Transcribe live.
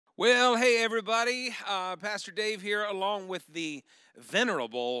Well, hey everybody, Pastor Dave here, along with the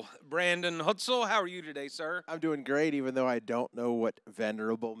venerable Brandon Hutzel. How are you today, sir? I'm doing great, even though I don't know what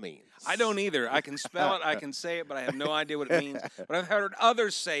venerable I don't means. either. I can spell it, I can say it, but I have no idea what it means. But I've heard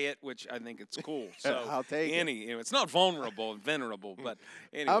others say it, which I think it's cool. So, I'll take it. it's not vulnerable and venerable, but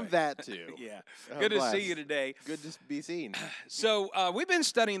I'm anyway. that too. Yeah, I'm good to see blessed. you today. Good to be seen. So we've been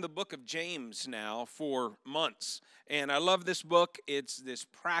studying the book of James now for months, and I love this book. It's this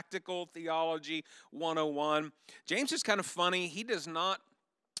practical theology 101. James is kind of funny. He does not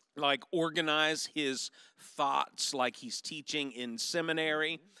like organize his thoughts like he's teaching in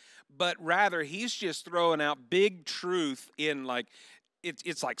seminary, but rather he's just throwing out big truth in like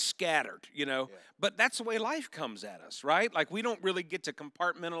it's like scattered, Yeah. But that's the way life comes at us, right? Like we don't really get to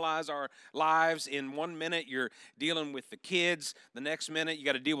compartmentalize our lives. In 1 minute you're dealing with the kids, the next minute you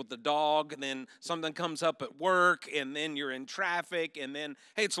got to deal with the dog, and then something comes up at work, and then you're in traffic, and then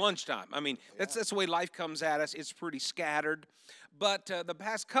hey, it's lunchtime. I mean, that's the way life comes at us. It's pretty scattered. But the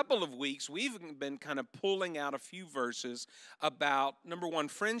past couple of weeks, we've been kind of pulling out a few verses about, number one,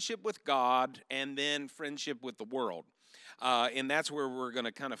 friendship with God, and then friendship with the world. And that's where we're going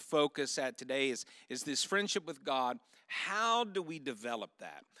to kind of focus at today is this friendship with God. How do we develop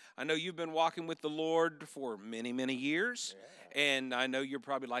that? I know you've been walking with the Lord for many, many years. And I know you're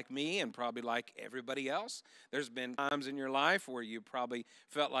probably like me and probably like everybody else. There's been times in your life where you probably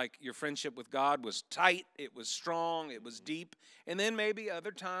felt like your friendship with God was tight, it was strong, it was deep. And then maybe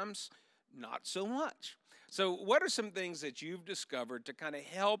other times, not so much. So, what are some things that you've discovered to kind of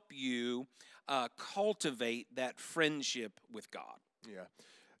help you cultivate that friendship with God? Yeah.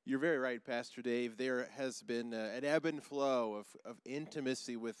 You're very right, Pastor Dave. There has been an ebb and flow of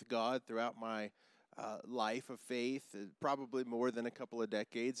intimacy with God throughout my life of faith, probably more than a couple of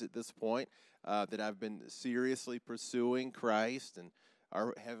decades at this point, that I've been seriously pursuing Christ and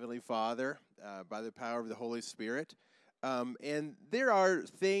our Heavenly Father by the power of the Holy Spirit. And there are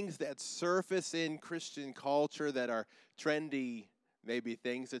things that surface in Christian culture that are trendy, maybe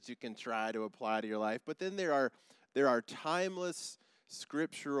things that you can try to apply to your life. But then there are timeless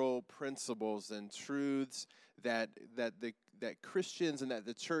scriptural principles and truths that Christians and that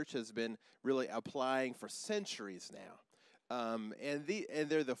the church has been really applying for centuries now. And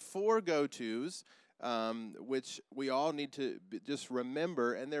they're the four go-tos, which we all need to just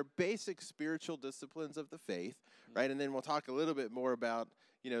remember, and they're basic spiritual disciplines of the faith, right? And then we'll talk a little bit more about,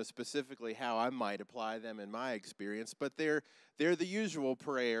 specifically how I might apply them in my experience. But they're the usual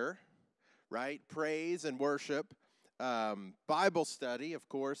prayer, right? Praise and worship, Bible study, of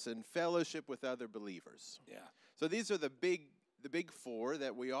course, and fellowship with other believers. Yeah. So these are the big four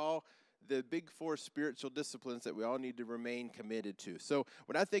the big four spiritual disciplines that we all need to remain committed to. So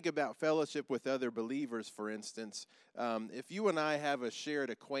when I think about fellowship with other believers, for instance, if you and I have a shared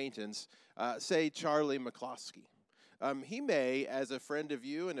acquaintance, say Charlie McCloskey, he may, as a friend of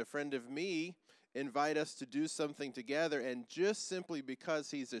you and a friend of me, invite us to do something together, and just simply because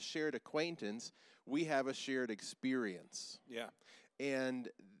he's a shared acquaintance, we have a shared experience. Yeah. And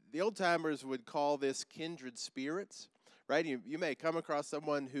the old timers would call this kindred spirits, right? You may come across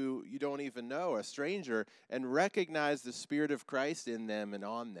someone who you don't even know, a stranger, and recognize the Spirit of Christ in them and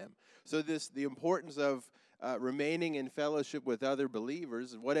on them. So the importance of remaining in fellowship with other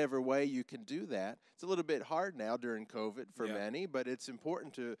believers, in whatever way you can do that. It's a little bit hard now during COVID for many, but it's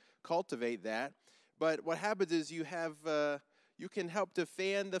important to cultivate that. But what happens is you can help to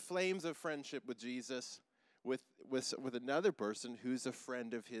fan the flames of friendship with Jesus with another person who's a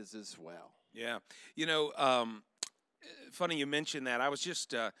friend of his as well. Yeah. Funny you mentioned that. I was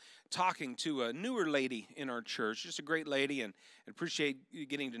just talking to a newer lady in our church, just a great lady, and appreciate you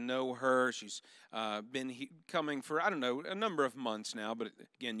getting to know her. She's been coming for, I don't know, a number of months now, but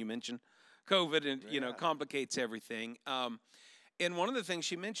again, you mentioned COVID and, complicates everything. And one of the things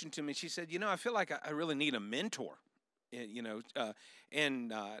she mentioned to me, she said, I feel like I really need a mentor.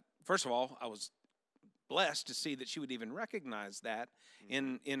 First of all, I was blessed to see that she would even recognize that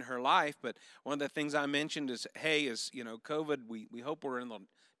in her life. But one of the things I mentioned is, hey, COVID, we hope we're in the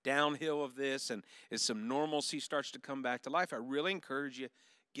downhill of this, and as some normalcy starts to come back to life, I really encourage you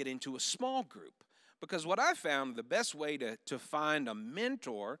get into a small group. Because what I found, the best way to find a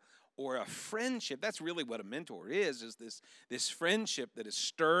mentor or a friendship, that's really what a mentor is this friendship that is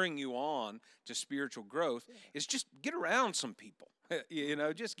stirring you on to spiritual growth, is just get around some people. You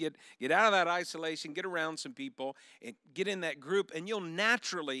know, just get out of that isolation, get around some people, and get in that group, and you'll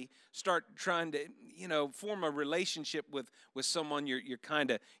naturally start trying to, you know, form a relationship with someone. You're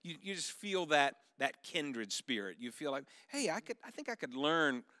kind of you just feel that kindred spirit. You feel like, hey, I think I could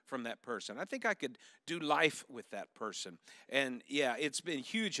learn from that person. I think I could do life with that person. And yeah, it's been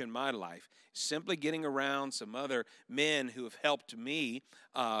huge in my life. Simply getting around some other men who have helped me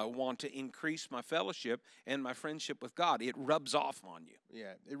want to increase my fellowship and my friendship with God. It rubs off on you.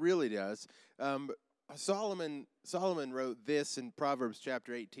 Yeah, it really does. Solomon wrote this in Proverbs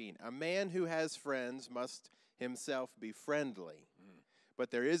chapter 18. A man who has friends must himself be friendly. But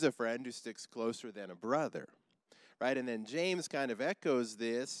there is a friend who sticks closer than a brother, right? And then James kind of echoes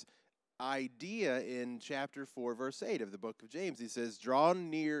this idea in chapter 4, verse 8 of the book of James. He says, draw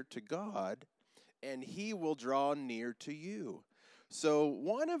near to God, and he will draw near to you. So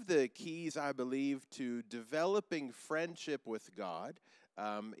one of the keys, I believe, to developing friendship with God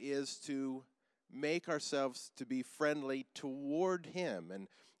is to make ourselves to be friendly toward him. And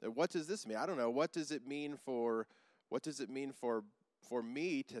what does this mean? I don't know. What does it mean for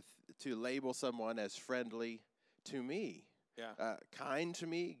me to label someone as friendly to me? Yeah. Kind to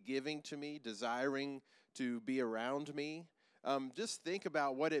me, giving to me, desiring to be around me. Just think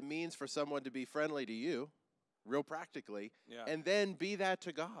about what it means for someone to be friendly to you, real practically, and then be that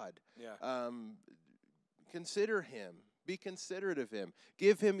to God. Yeah. Consider him. Be considerate of him.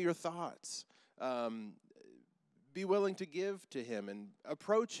 Give him your thoughts. Be willing to give to him and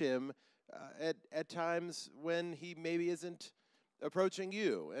approach him at times when he maybe isn't approaching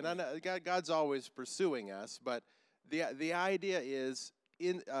you. And I know God's always pursuing us, but the idea is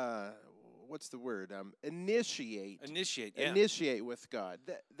what's the word? Initiate. Yeah. Initiate with God.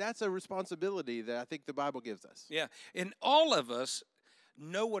 That's a responsibility that I think the Bible gives us. Yeah, and all of us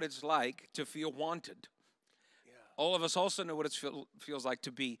know what it's like to feel wanted. Yeah. All of us also know what it feels like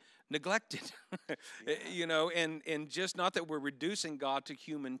to be neglected. You know, and just not that we're reducing God to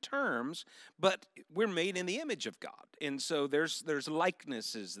human terms, but we're made in the image of God. And so there's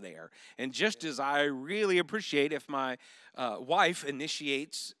likenesses there. And just as I really appreciate if my wife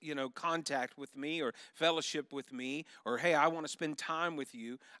initiates, you know, contact with me or fellowship with me, or, hey, I want to spend time with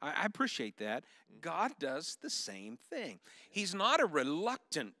you, I appreciate that. God does the same thing. He's not a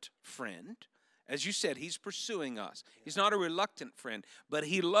reluctant friend. As you said, he's pursuing us. He's not a reluctant friend, but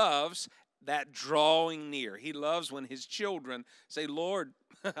he loves that drawing near. He loves when his children say, Lord,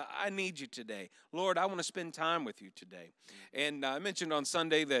 I need you today. Lord, I want to spend time with you today. And I mentioned on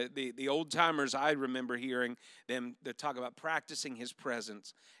Sunday the old timers, I remember hearing them talk about practicing his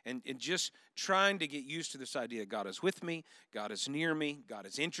presence and just trying to get used to this idea God is with me, God is near me, God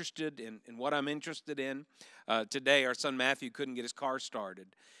is interested in what I'm interested in. Today, our son Matthew couldn't get his car started.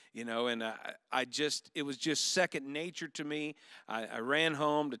 You know, and it was just second nature to me. I ran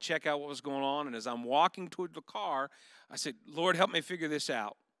home to check out what was going on, and as I'm walking toward the car, I said, Lord, help me figure this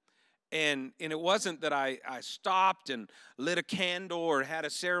out. And it wasn't that I stopped and lit a candle or had a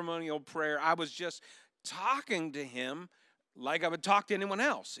ceremonial prayer. I was just talking to him like I would talk to anyone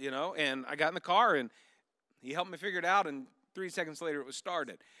else, you know, and I got in the car, and he helped me figure it out, and 3 seconds later it was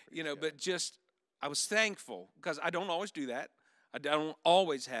started. You know, but just I was thankful because I don't always do that. I don't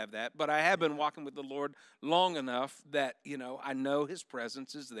always have that, but I have been walking with the Lord long enough that, you know, I know his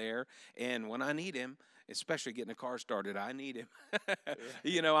presence is there. And when I need him, especially getting a car started, I need him.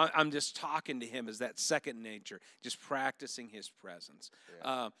 You know, I'm just talking to him as that second nature, just practicing his presence.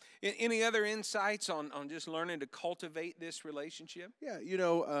 Yeah. Any other insights on just learning to cultivate this relationship? Yeah, you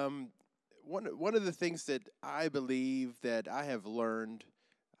know, one of the things that I believe that I have learned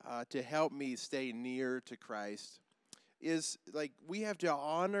to help me stay near to Christ is, like, we have to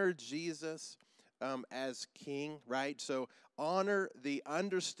honor Jesus as king, right? So honor the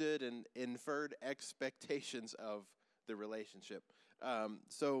understood and inferred expectations of the relationship.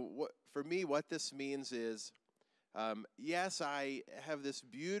 For me, what this means is, yes, I have this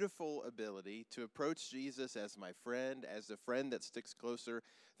beautiful ability to approach Jesus as my friend, as a friend that sticks closer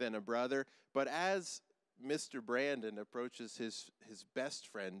than a brother. But as Mr. Brandon approaches his best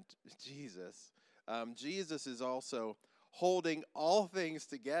friend, Jesus, Jesus is also holding all things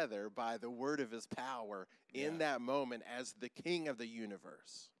together by the word of his power in that moment as the king of the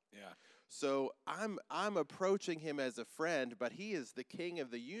universe. Yeah. So I'm approaching him as a friend, but he is the king of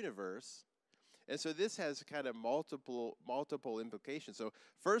the universe. And so this has kind of multiple implications. So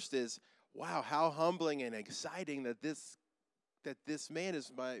first is, wow, how humbling and exciting that this man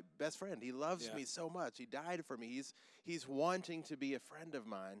is my best friend. He loves me so much. He died for me. He's wanting to be a friend of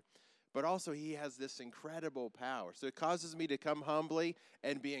mine. But also he has this incredible power. So it causes me to come humbly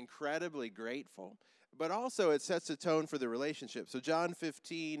and be incredibly grateful. but also it sets a tone for the relationship. So John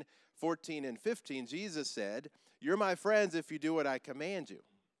 15:14 and 15, Jesus said, "You're my friends if you do what I command you."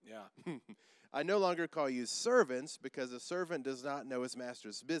 Yeah. I no longer call you servants, because a servant does not know his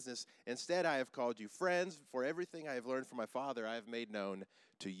master's business. Instead, I have called you friends, for everything I have learned from my Father I have made known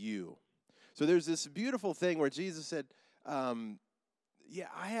to you. So there's this beautiful thing where Jesus said, I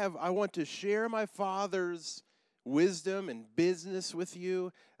want to share my Father's wisdom and business with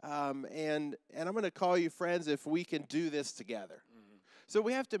you, and I'm going to call you friends if we can do this together. Mm-hmm. So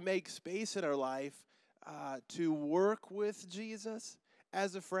we have to make space in our life to work with Jesus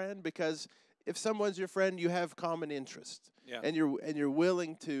as a friend, because if someone's your friend, you have common interest, and you're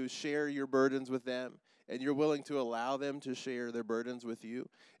willing to share your burdens with them, and you're willing to allow them to share their burdens with you.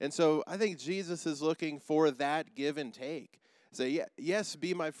 And so I think Jesus is looking for that give and take. Say, yes,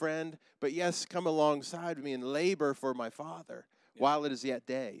 be my friend, but yes, come alongside me and labor for my Father while it is yet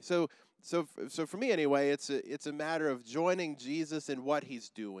day. So for me anyway, it's a matter of joining Jesus in what he's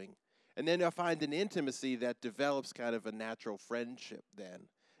doing, and then I find an intimacy that develops kind of a natural friendship then,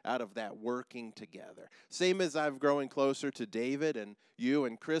 out of that working together. Same as I'm growing closer to David and you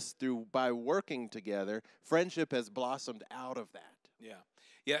and Chris by working together, friendship has blossomed out of that.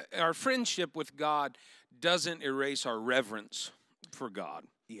 Yeah, our friendship with God doesn't erase our reverence for God.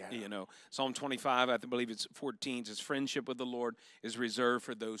 Yeah. You know, Psalm 25, I believe it's 14, says, friendship with the Lord is reserved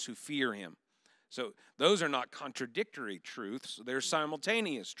for those who fear him. So those are not contradictory truths, they're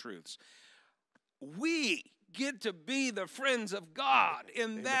simultaneous truths. We get to be the friends of God,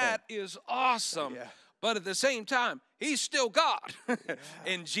 and Amen. that is awesome. Yeah. But at the same time, he's still God.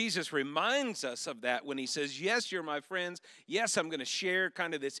 And Jesus reminds us of that when he says, yes, you're my friends. Yes, I'm going to share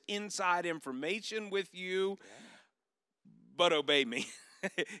kind of this inside information with you, but obey me.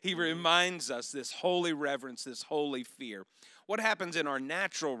 He reminds us this holy reverence, this holy fear. What happens in our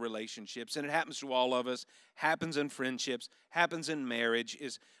natural relationships, and it happens to all of us, happens in friendships, happens in marriage,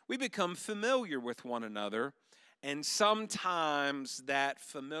 is we become familiar with one another, and sometimes that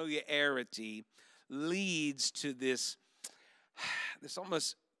familiarity leads to this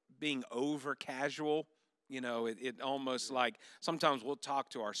almost being over casual. You know, it almost like sometimes we'll talk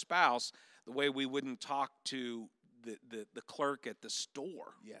to our spouse the way we wouldn't talk to the clerk at the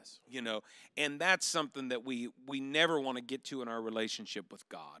store. Yes. You know, and that's something that we never want to get to in our relationship with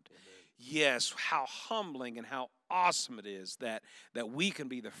God. Amen. Yes, how humbling and how awesome it is that we can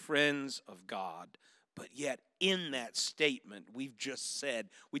be the friends of God. But yet in that statement, we just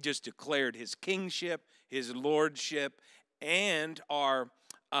declared his kingship, his lordship, and our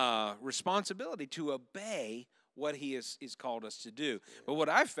responsibility to obey what he has called us to do. But what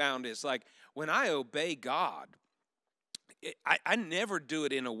I found is, like, when I obey God, I never do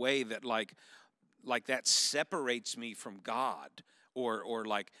it in a way that like that separates me from God. Or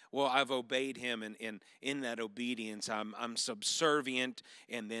like, well, I've obeyed him, and in that obedience, I'm subservient,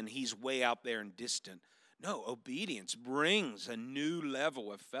 and then he's way out there and distant. No, obedience brings a new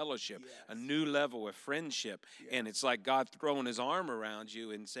level of fellowship, a new level of friendship, and it's like God throwing his arm around you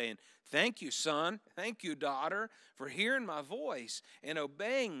and saying, thank you, son, thank you, daughter, for hearing my voice and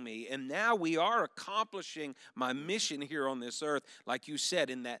obeying me, and now we are accomplishing my mission here on this earth, like you said,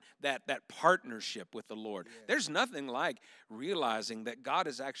 in that partnership with the Lord. There's nothing like realizing that God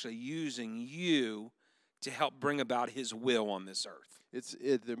is actually using you to help bring about his will on this earth. It's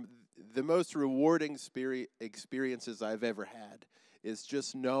the most rewarding experiences I've ever had is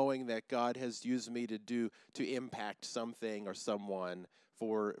just knowing that God has used me to impact something or someone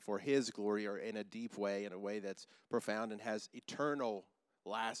for his glory, or in a deep way, in a way that's profound and has eternal,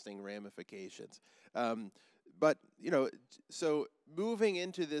 lasting ramifications. But, you know, so moving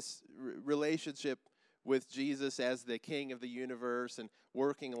into this relationship with Jesus as the King of the universe and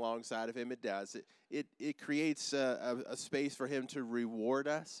working alongside of him, it creates a space for him to reward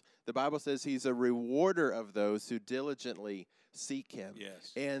us. The Bible says he's a rewarder of those who diligently seek him.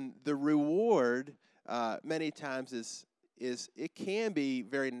 Yes. And the reward many times is it can be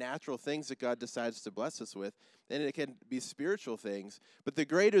very natural things that God decides to bless us with, and it can be spiritual things, but the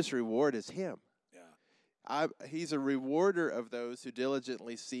greatest reward is him. Yeah. He's a rewarder of those who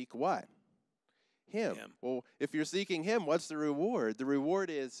diligently seek what? Him. Well, if you're seeking him, what's the reward? The reward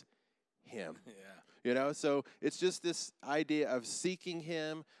is him. Yeah. You know, so it's just this idea of seeking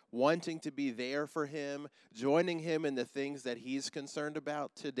him, wanting to be there for him, joining him in the things that he's concerned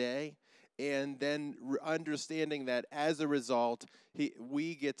about today, and then understanding that as a result,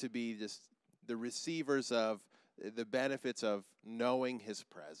 we get to be just the receivers of the benefits of knowing his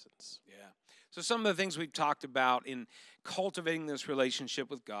presence. Yeah. So some of the things we've talked about in cultivating this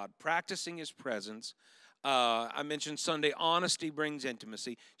relationship with God, practicing his presence, I mentioned Sunday, honesty brings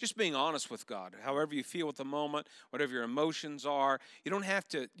intimacy. Just being honest with God, however you feel at the moment, whatever your emotions are. You don't have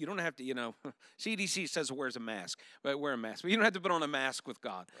to, CDC says wear a mask, but wear a mask. But you don't have to put on a mask with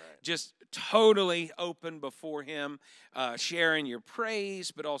God. Right. Just totally open before him, sharing your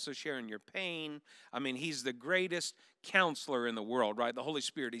praise, but also sharing your pain. I mean, he's the greatest counselor in the world, right? The Holy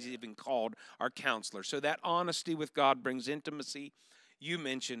Spirit is even called our counselor. So that honesty with God brings intimacy. You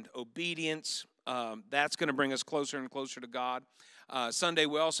mentioned obedience. That's going to bring us closer and closer to God. Sunday,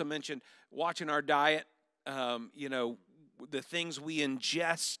 we also mentioned watching our diet, the things we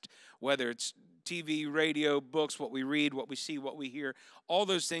ingest, whether it's TV, radio, books, what we read, what we see, what we hear. All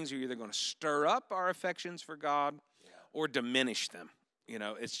those things are either going to stir up our affections for God or diminish them.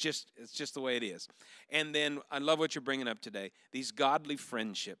 It's just the way it is. And then I love what you're bringing up today, these godly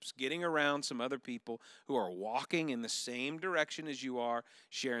friendships, getting around some other people who are walking in the same direction as you are,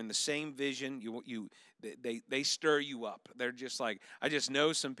 sharing the same vision. They stir you up. They're just like, I just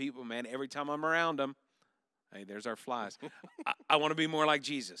know some people, man, every time I'm around them, hey, there's our flies. I want to be more like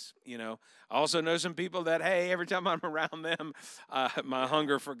Jesus, I also know some people that, hey, every time I'm around them, my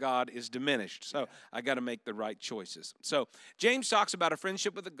hunger for God is diminished. So I got to make the right choices. So James talks about a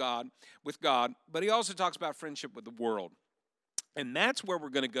friendship with God, but he also talks about friendship with the world. And that's where we're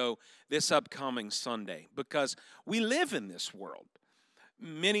going to go this upcoming Sunday, because we live in this world.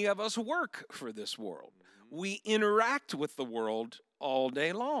 Many of us work for this world. We interact with the world all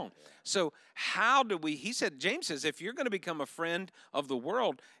day long. So how do we, James says, if you're going to become a friend of the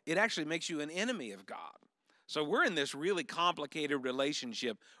world, it actually makes you an enemy of God. So we're in this really complicated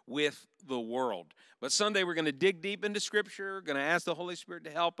relationship with the world. But Sunday we're going to dig deep into Scripture, going to ask the Holy Spirit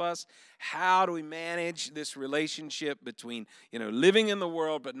to help us. How do we manage this relationship between, living in the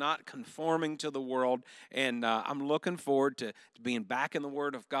world but not conforming to the world? And I'm looking forward to being back in the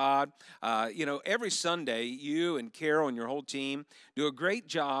Word of God. Every Sunday, you and Carol and your whole team do a great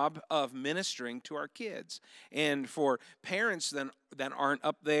job of ministering to our kids. And for parents that aren't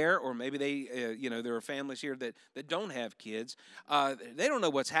up there, or maybe there are families here that don't have kids, they don't know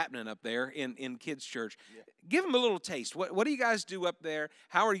what's happening up there in kids' church. Yeah. Give them a little taste. What do you guys do up there?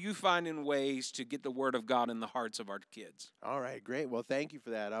 How are you finding ways to get the Word of God in the hearts of our kids? All right, great. Well, thank you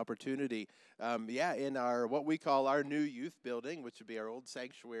for that opportunity. In our what we call our new youth building, which would be our old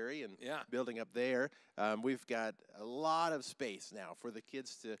sanctuary and building up there, we've got a lot of space now for the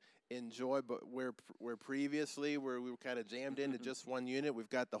kids to enjoy, but where previously we were kind of jammed into just one unit, we've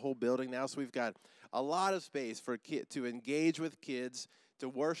got the whole building now, so we've got a lot of space for to engage with kids, to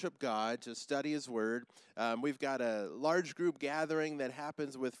worship God, to study His Word. We've got a large group gathering that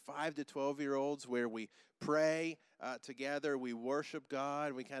happens with 5 to 12-year-olds where we pray together, we worship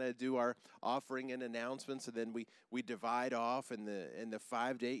God, we kind of do our offering and announcements, and then we divide off, and the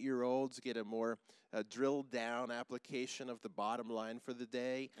 5 to 8-year-olds get a more drilled down application of the bottom line for the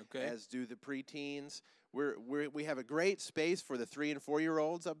day, as do the preteens. We have a great space for the 3 and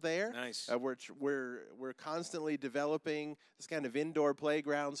 4-year-olds up there. Nice. We're constantly developing this kind of indoor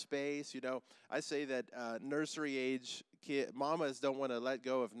playground space. I say that nursery age mamas don't want to let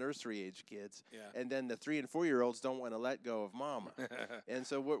go of nursery age kids, and then the 3 and 4-year-olds don't want to let go of mama. And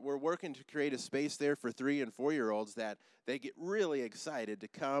so we're working to create a space there for 3 and 4-year-olds that they get really excited to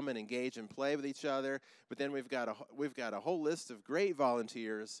come and engage and play with each other. But then we've got a whole list of great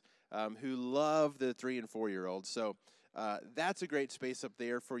volunteers who love the 3 and 4-year-olds. So that's a great space up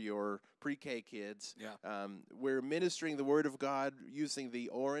there for your pre-K kids. Yeah. We're ministering the Word of God using the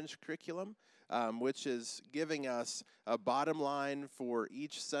Orange curriculum, which is giving us a bottom line for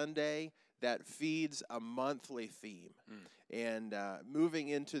each Sunday that feeds a monthly theme. And moving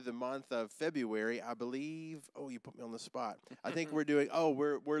into the month of February, I believe, you put me on the spot. I think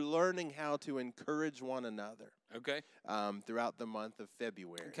we're learning how to encourage one another. Okay. Throughout the month of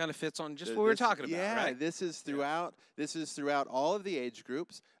February. It kind of fits on just what we were talking about, right? This is throughout all of the age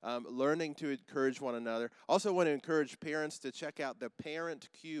groups, learning to encourage one another. Also want to encourage parents to check out the Parent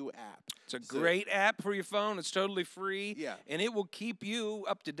Q app. It's a great app for your phone. It's totally free. Yeah. And it will keep you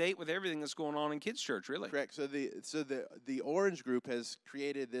up to date with everything that's going on in kids' church, really. Correct. So the Orange Group has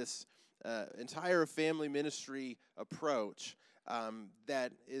created this entire family ministry approach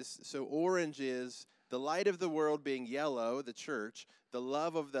that is, so orange is the light of the world being yellow, the church, the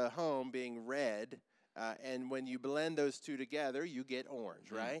love of the home being red, And when you blend those two together, you get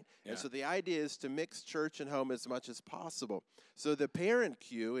orange, right? Yeah. And so the idea is to mix church and home as much as possible. So the Parent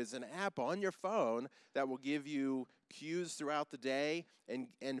Cue is an app on your phone that will give you cues throughout the day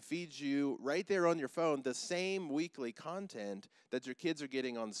and feeds you right there on your phone the same weekly content that your kids are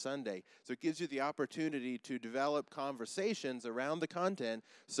getting on Sunday. So it gives you the opportunity to develop conversations around the content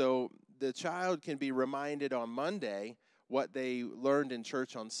so the child can be reminded on Monday what they learned in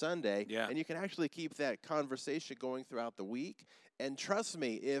church on Sunday, and you can actually keep that conversation going throughout the week. And trust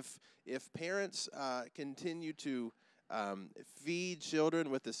me, if parents continue to feed children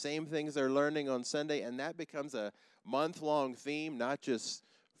with the same things they're learning on Sunday, and that becomes a month-long theme, not just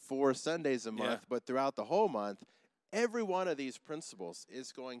 4 Sundays a month, but throughout the whole month, every one of these principles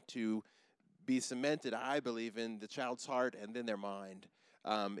is going to be cemented, I believe, in the child's heart and in their mind,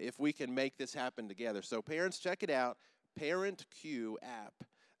 if we can make this happen together. So parents, check it out. Parent Cue app.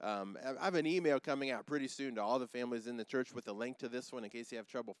 I have an email coming out pretty soon to all the families in the church with a link to this one in case you have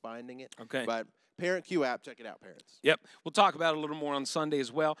trouble finding it. Okay. But Parent Cue app, check it out, parents. Yep. We'll talk about it a little more on Sunday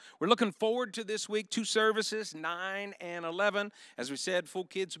as well. We're looking forward to this week, 2 services, 9 and 11. As we said, full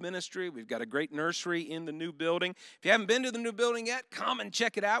kids ministry. We've got a great nursery in the new building. If you haven't been to the new building yet, come and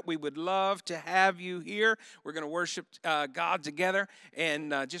check it out. We would love to have you here. We're going to worship God together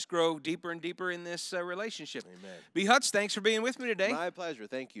and just grow deeper and deeper in this relationship. Amen. B. Hutz, thanks for being with me today. My pleasure.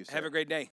 Thank you, sir. Have a great day.